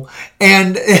hospital,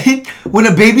 and when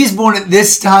a baby's born at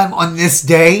this time on this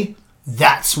day,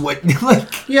 that's what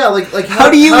how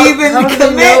do you even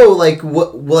commit?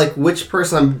 Know which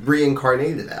person I'm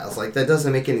reincarnated as? Like that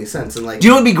doesn't make any sense. And do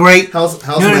you know what'd be great? How's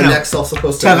my next self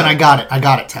supposed to? Tevin, I got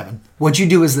it, Tevin. What you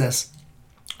do is this: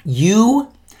 you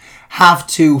have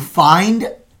to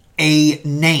find a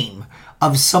name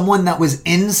of someone that was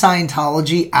in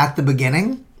Scientology at the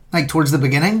beginning, like towards the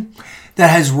beginning, that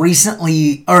has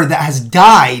recently or that has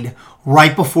died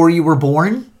right before you were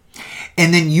born.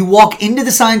 And then you walk into the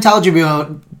Scientology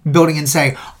building and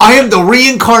say, I am the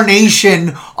reincarnation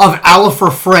of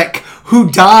Alifer Frick, who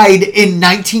died in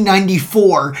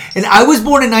 1994. And I was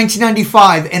born in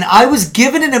 1995. And I was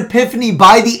given an epiphany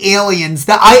by the aliens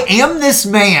that I am this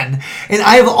man. And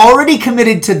I have already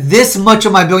committed to this much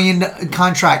of my $1 billion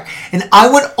contract. And I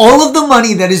want all of the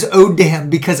money that is owed to him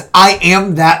because I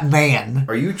am that man.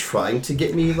 Are you trying to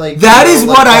get me that is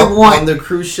what I want on the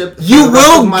cruise ship? You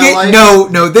will get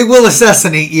no. They will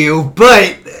assassinate you.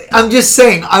 But I'm just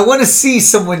saying, I want to see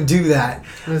someone do that.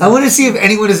 I want to see if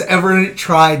anyone has ever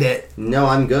tried it. No,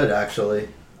 I'm good, actually.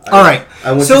 All right.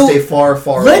 I want to stay far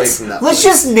away from that. Let's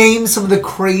just name some of the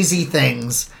crazy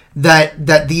things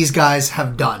that these guys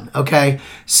have done, okay?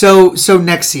 So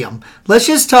NXIVM. Let's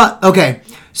just talk. Okay.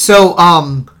 So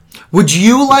would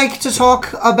you like to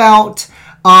talk about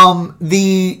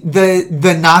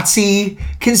the Nazi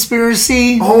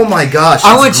conspiracy? Oh my gosh.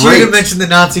 I want you to mention the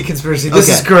Nazi conspiracy. This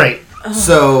is great.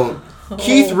 So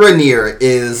Keith Raniere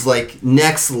is like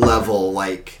next level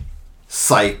like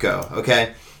psycho,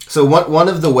 okay? So one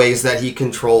of the ways that he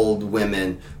controlled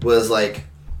women was like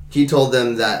he told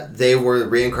them that they were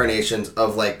reincarnations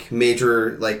of like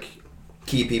major like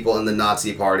key people in the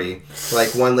Nazi party.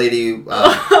 Like one lady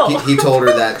he told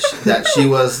her that she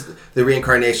was the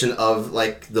reincarnation of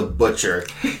like the butcher.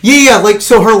 Yeah, like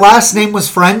so her last name was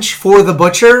French for the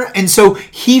butcher, and so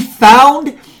he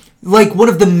found like one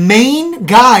of the main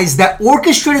guys that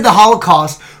orchestrated the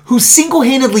Holocaust, who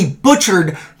single-handedly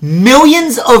butchered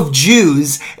millions of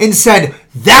Jews and said,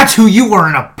 that's who you were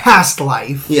in a past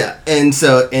life. Yeah, and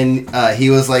so he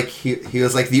was like he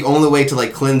was like the only way to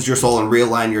like cleanse your soul and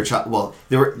realign your well,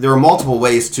 there were multiple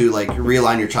ways to like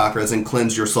realign your chakras and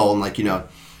cleanse your soul and like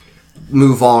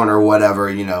move on or whatever,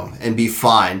 and be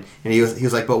fine. And he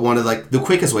was like, but one of like the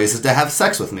quickest ways is to have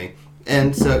sex with me.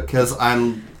 And so because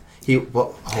he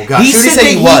said that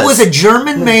he was a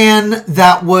German man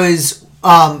that was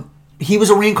he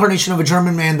was a reincarnation of a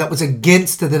German man that was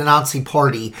against the Nazi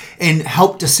party and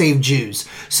helped to save Jews.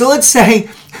 So let's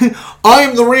say I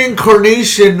am the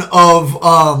reincarnation of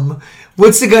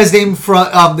what's the guy's name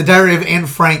from the Diary of Anne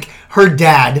Frank, her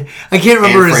dad. I can't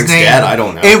remember his name. Dad, I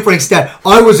don't know. Anne Frank's dad.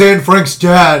 I was Anne Frank's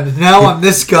dad. Now I'm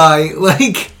this guy.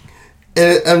 Like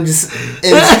I'm just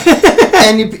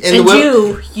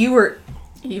you were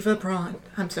Eva Braun.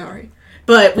 I'm sorry,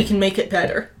 but we can make it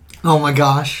better. Oh my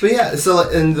gosh! But yeah, so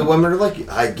and the women are like,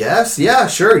 I guess, yeah,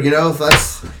 sure,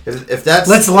 if that's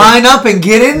let's line up and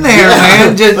get in there,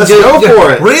 man. Let's go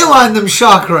for it. Realign them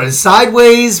chakras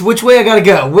sideways. Which way I gotta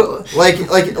go? Like,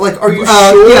 are you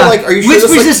sure? Yeah. Like, are you sure? Which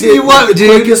position do you want, the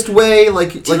quickest way?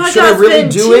 Like, should I really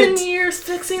do it? 10 years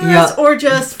fixing this, or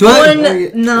just one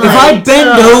night? If I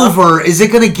bend over, is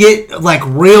it gonna get like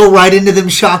real right into them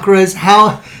chakras?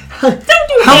 How? Don't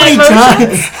do how many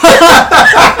times?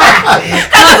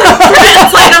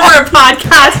 Translate over a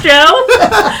podcast, Joe.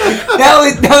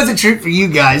 that was a treat for you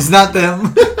guys, not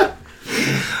them.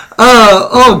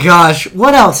 Oh gosh,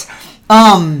 what else?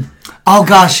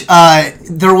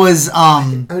 There was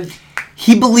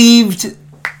he believed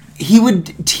he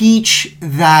would teach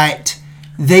that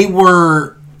they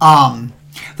were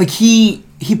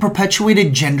he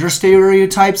perpetuated gender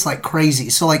stereotypes like crazy.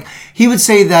 So like he would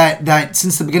say that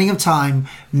since the beginning of time,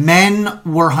 men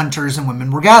were hunters and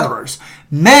women were gatherers.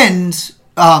 Men's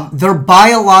their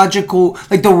biological,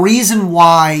 like the reason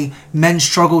why men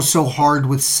struggle so hard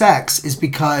with sex is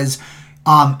because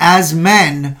as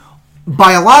men,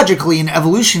 biologically and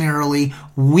evolutionarily,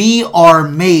 we are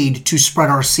made to spread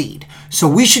our seed. So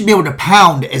we should be able to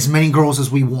pound as many girls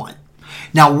as we want.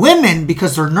 Now women,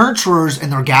 because they're nurturers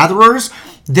and they're gatherers,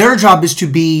 their job is to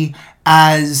be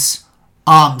as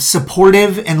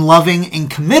supportive and loving and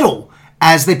committal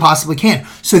as they possibly can.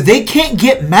 So they can't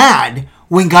get mad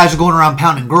when guys are going around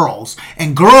pounding girls.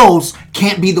 And girls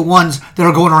can't be the ones that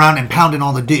are going around and pounding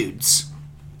all the dudes.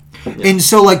 Yeah. And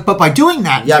so, like, but by doing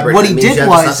that, what he did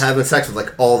was stop having sex with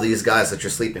like all these guys that you're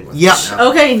sleeping with. Yeah. You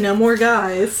know? Okay, no more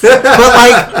guys. But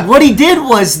like, what he did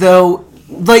was though,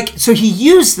 like, so he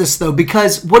used this though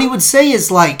because what he would say is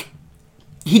like,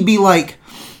 he'd be like,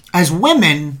 as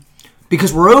women,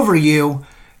 because we're over you,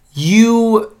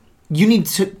 you need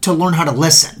to learn how to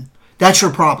listen. That's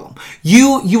your problem.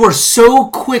 You are so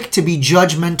quick to be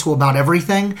judgmental about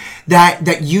everything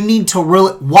that you need to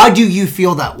really... Why do you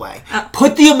feel that way?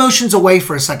 Put the emotions away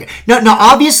for a second. Now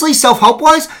obviously,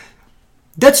 self-help-wise,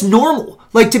 that's normal.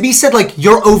 Like, to be said, like,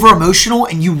 you're over-emotional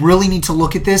and you really need to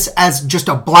look at this as just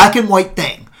a black and white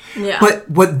thing. Yeah. But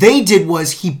what they did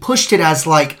was he pushed it as,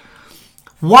 like,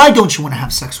 why don't you want to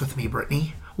have sex with me,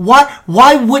 Brittany?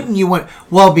 Why wouldn't you want...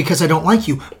 Well, because I don't like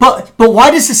you. But why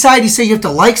does society say you have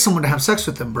to like someone to have sex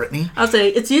with them, Brittany? I'll say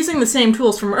it's using the same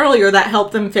tools from earlier that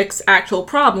help them fix actual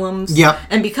problems. Yep.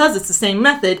 And because it's the same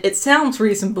method, it sounds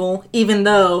reasonable, even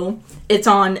though it's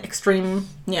on extreme,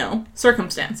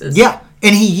 circumstances. Yeah.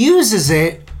 And he uses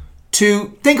it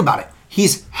to... Think about it.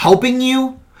 He's helping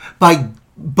you,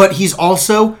 but he's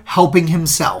also helping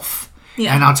himself.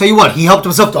 Yeah. And I'll tell you what, he helped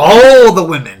himself to all the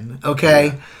women,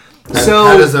 okay? Yeah. So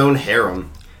had his own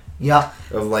harem. Yeah.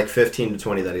 Of like 15 to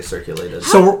 20 that he circulated.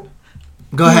 So,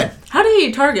 go ahead. How do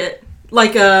you target?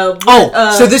 Like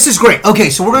so this is great.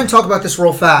 Okay, so we're going to talk about this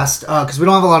real fast because we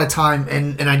don't have a lot of time,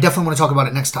 and I definitely want to talk about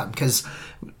it next time because,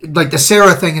 like, the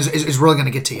Sarah thing is really going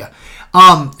to get to you.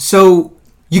 So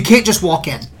you can't just walk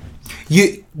in.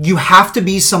 You have to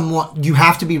be someone. You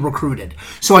have to be recruited.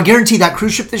 So I guarantee that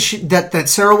cruise ship that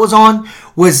Sarah was on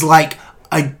was like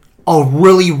a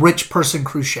really rich person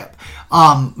cruise ship.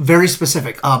 Very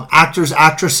specific. Actors,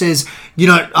 actresses,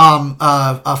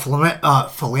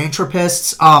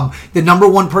 philanthropists. The number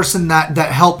one person that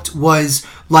helped was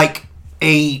like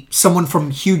someone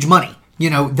from huge money,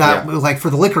 like for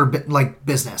the liquor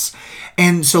business.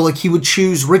 And so like he would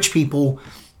choose rich people,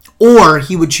 or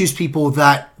he would choose people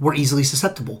that were easily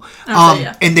susceptible.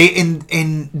 And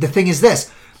the thing is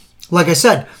this, like I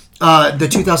said, the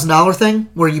 $2,000 thing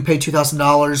where you pay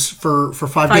 $2,000 for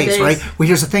 5 days, right? Well,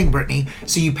 here's the thing, Brittany.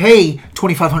 So you pay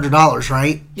 $2,500,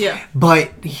 right? Yeah.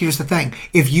 But here's the thing.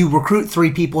 If you recruit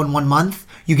 3 people in 1 month,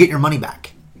 you get your money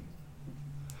back.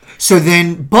 So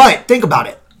then, but think about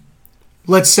it.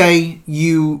 Let's say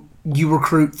you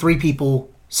recruit 3 people,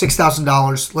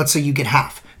 $6,000. Let's say you get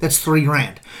half. That's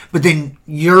 $3,000. But then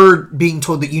you're being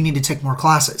told that you need to take more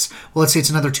classes. Well, let's say it's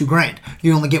another $2,000.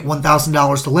 You only get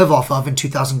 $1,000 to live off of, and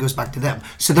 $2,000 goes back to them.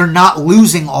 So they're not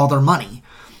losing all their money.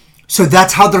 So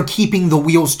that's how they're keeping the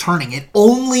wheels turning. It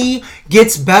only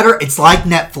gets better. It's like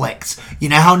Netflix. You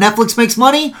know how Netflix makes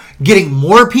money? Getting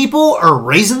more people or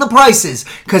raising the prices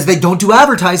because they don't do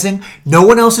advertising. No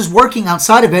one else is working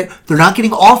outside of it. They're not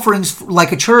getting offerings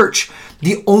like a church.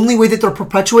 The only way that they're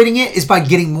perpetuating it is by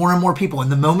getting more and more people.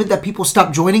 And the moment that people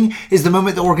stop joining is the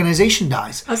moment the organization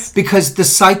dies. Because the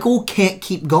cycle can't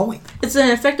keep going. It's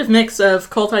an effective mix of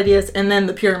cult ideas and then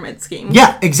the pyramid scheme.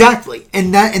 Yeah, exactly.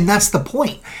 And that's the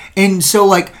point. And so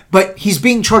but he's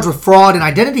being charged with fraud and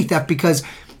identity theft because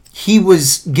he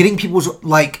was getting people's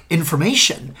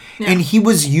information. Yeah. And he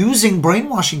was using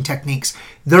brainwashing techniques.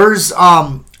 There's they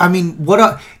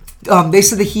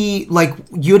said that he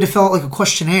you had to fill out a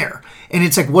questionnaire. And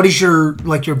it's what is your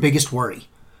biggest worry?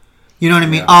 You know what I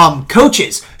mean? Yeah.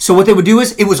 Coaches. So what they would do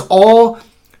is it was all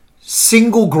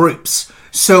single groups.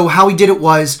 So how he did it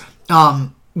was,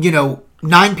 9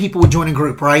 people would join a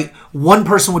group, right? 1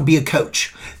 person would be a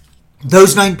coach.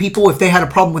 Those 9 people, if they had a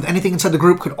problem with anything inside the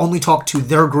group, could only talk to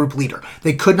their group leader.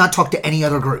 They could not talk to any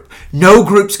other group. No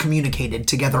groups communicated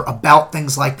together about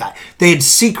things like that. They had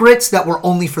secrets that were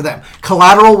only for them.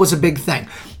 Collateral was a big thing.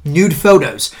 Nude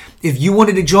photos. If you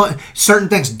wanted to join certain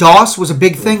things, DOS was a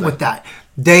big thing with that.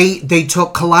 They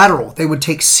took collateral. They would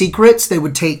take secrets. They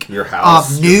would take your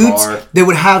house, nudes. Your car. They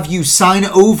would have you sign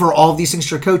over all of these things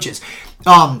to your coaches.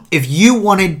 If you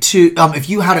wanted to, if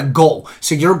you had a goal,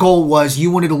 so your goal was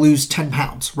you wanted to lose 10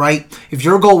 pounds, right? If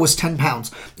your goal was 10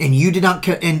 pounds and you did not,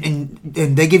 and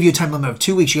they give you a time limit of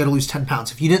 2 weeks, you got to lose 10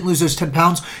 pounds. If you didn't lose those 10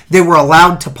 pounds, they were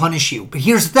allowed to punish you. But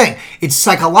here's the thing. It's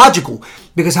psychological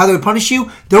because how they would punish you,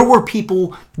 there were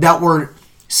people that were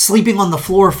sleeping on the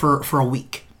floor for a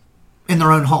week in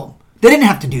their own home. They didn't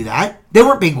have to do that. They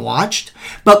weren't being watched.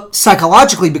 But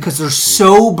psychologically, because they're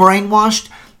so brainwashed,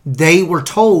 they were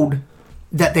told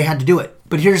that they had to do it.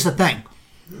 But here's the thing.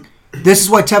 This is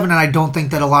why Tevin and I don't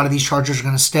think that a lot of these charges are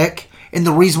going to stick. And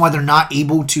the reason why they're not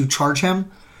able to charge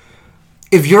him.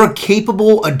 If you're a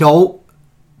capable adult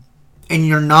and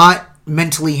you're not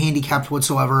mentally handicapped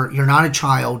whatsoever, you're not a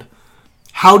child,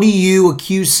 how do you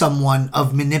accuse someone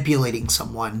of manipulating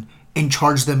someone and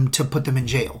charge them to put them in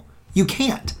jail? You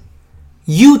can't.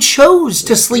 You chose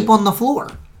to sleep on the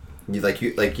floor. You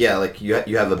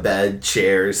have a bed,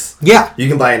 chairs. Yeah. You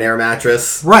can buy an air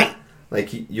mattress. Right.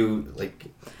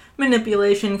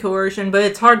 Manipulation, coercion, but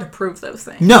it's hard to prove those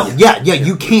things. No,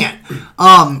 you can't.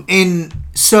 And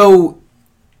so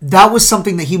that was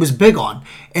something that he was big on.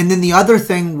 And then the other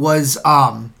thing was,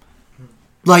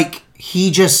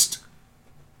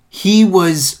 he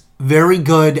was very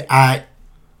good at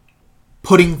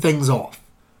putting things off.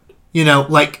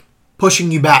 Like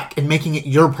pushing you back and making it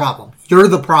your problem. You're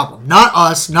the problem. Not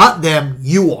us, not them,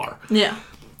 you are. Yeah.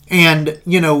 And,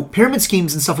 pyramid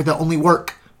schemes and stuff like that only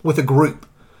work with a group.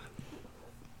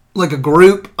 Like a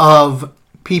group of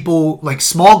people, like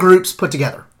small groups put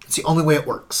together. It's the only way it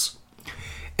works.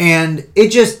 And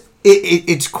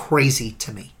it's crazy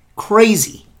to me.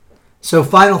 Crazy. So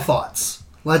final thoughts.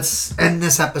 Let's end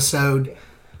this episode.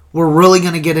 We're really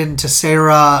going to get into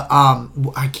Sarah.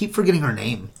 I keep forgetting her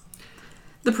name.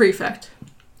 The prefect.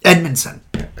 Edmondson.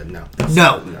 No.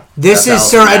 This is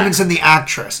Sarah Edmondson, the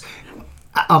actress.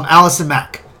 Allison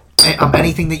Mack.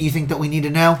 Anything that you think that we need to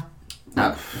know?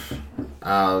 Not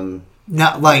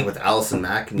like with Allison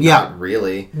Mack. Not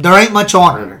really. There ain't much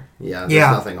on her. Yeah,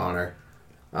 there's nothing on her.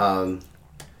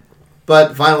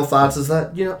 But final thoughts is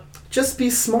that just be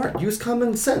smart. Use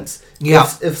common sense.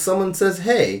 Yeah. If someone says,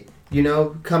 "Hey,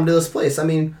 come to this place," I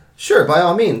mean, sure, by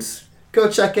all means, go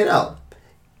check it out.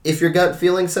 If your gut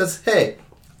feeling says, "Hey,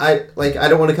 I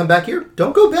don't want to come back here,"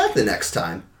 don't go back the next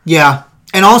time. Yeah.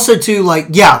 And also too,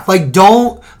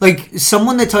 don't,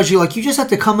 someone that tells you, you just have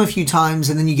to come a few times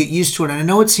and then you get used to it. And I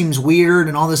know it seems weird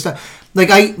and all this stuff. But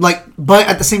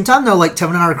at the same time, though, Tevin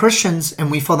and I are Christians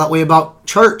and we feel that way about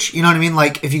church. You know what I mean?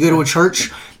 If you go to a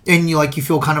church and you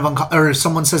feel kind of or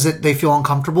someone says that they feel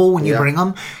uncomfortable when you bring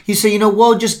them, you say,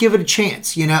 well, just give it a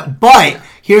chance, But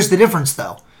here's the difference,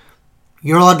 though.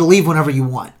 You're allowed to leave whenever you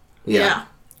want. Yeah.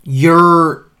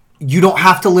 You don't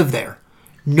have to live there.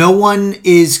 No one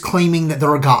is claiming that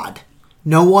they're a god.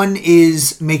 No one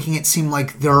is making it seem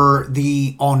like they're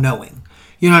the all-knowing.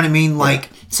 You know what I mean?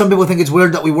 Some people think it's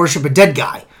weird that we worship a dead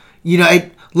guy.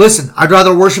 Listen, I'd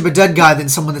rather worship a dead guy than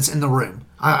someone that's in the room.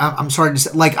 I'm sorry to say.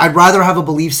 I'd rather have a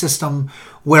belief system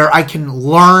where I can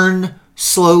learn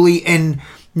slowly, and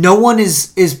no one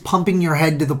is pumping your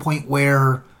head to the point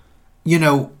where,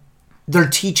 they're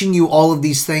teaching you all of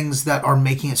these things that are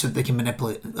making it so that they can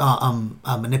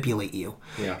manipulate you.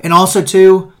 Yeah. And also,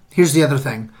 too, here's the other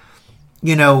thing.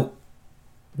 We're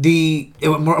going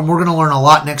to learn a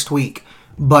lot next week.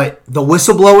 But the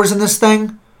whistleblowers in this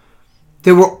thing,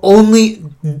 they were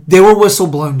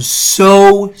whistleblown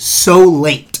so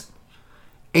late.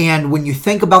 And when you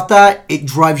think about that, it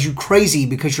drives you crazy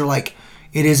because you're like,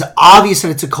 it is obvious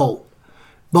that it's a cult.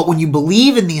 But when you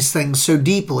believe in these things so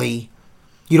deeply,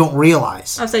 you don't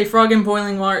realize. I say frog in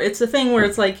boiling water. It's a thing where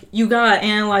it's you gotta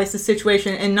analyze the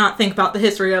situation and not think about the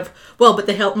history of, well, but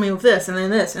they helped me with this, and then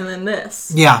this, and then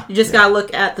this. Yeah. You just gotta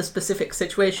look at the specific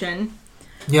situation.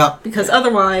 Yeah. Because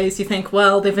otherwise you think,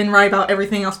 well, they've been right about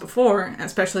everything else before,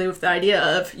 especially with the idea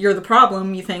of you're the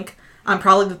problem. You think, I'm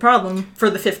probably the problem for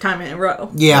the 5th time in a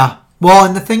row. Yeah. Well,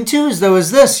 and the thing, too, is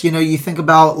this. You think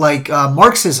about,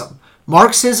 Marxism.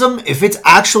 Marxism, if it's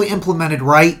actually implemented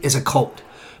right, is a cult.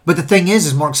 But the thing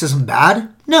is Marxism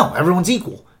bad? No, everyone's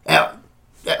equal.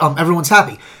 Everyone's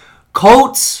happy.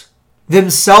 Cults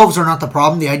themselves are not the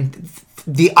problem.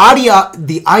 The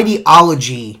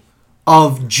ideology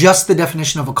of just the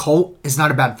definition of a cult is not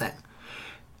a bad thing.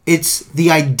 It's the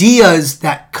ideas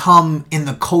that come in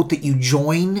the cult that you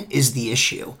join is the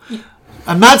issue.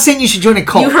 I'm not saying you should join a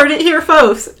cult. You heard it here,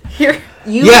 folks. Heard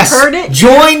it.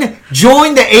 Join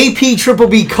the AP Triple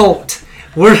B cult.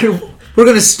 We're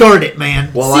going to start it,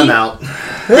 man. Well, I'm out.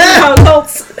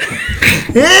 Cults.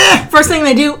 First thing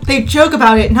they do, they joke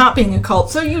about it not being a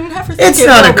cult, so you never think it's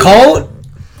not a cult.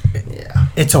 Yeah.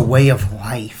 It's a way of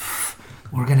life.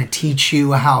 We're going to teach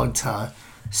you how to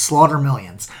slaughter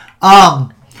millions.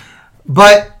 But,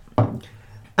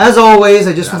 as always,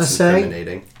 I just want to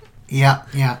say... Yeah.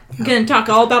 We're going to talk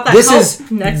all about that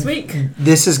next week.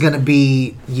 This is going to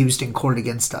be used in court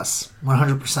against us.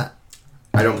 100%.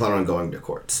 I don't plan on going to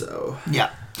court, so... Yeah.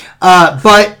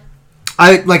 But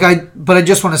I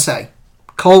just want to say,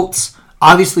 cults,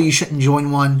 obviously you shouldn't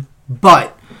join one,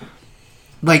 but,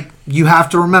 you have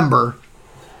to remember,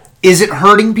 is it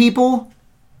hurting people?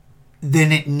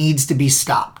 Then it needs to be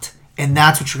stopped. And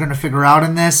that's what you're going to figure out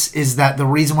in this, is that the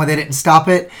reason why they didn't stop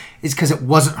it is because it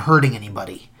wasn't hurting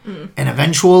anybody. And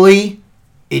eventually,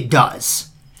 it does.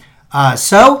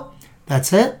 So...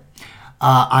 That's it.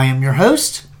 I am your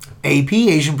host, AP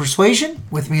Asian Persuasion.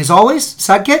 With me as always,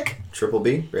 sidekick. Triple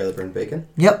B, barely burnt bacon.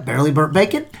 Yep, barely burnt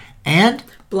bacon. And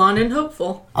blonde and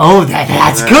hopeful. Oh,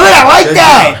 that's good. I like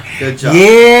that. Good job.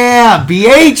 Yeah,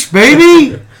 BH,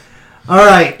 baby. All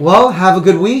right. Well, have a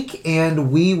good week,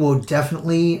 and we will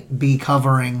definitely be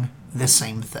covering the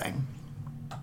same thing.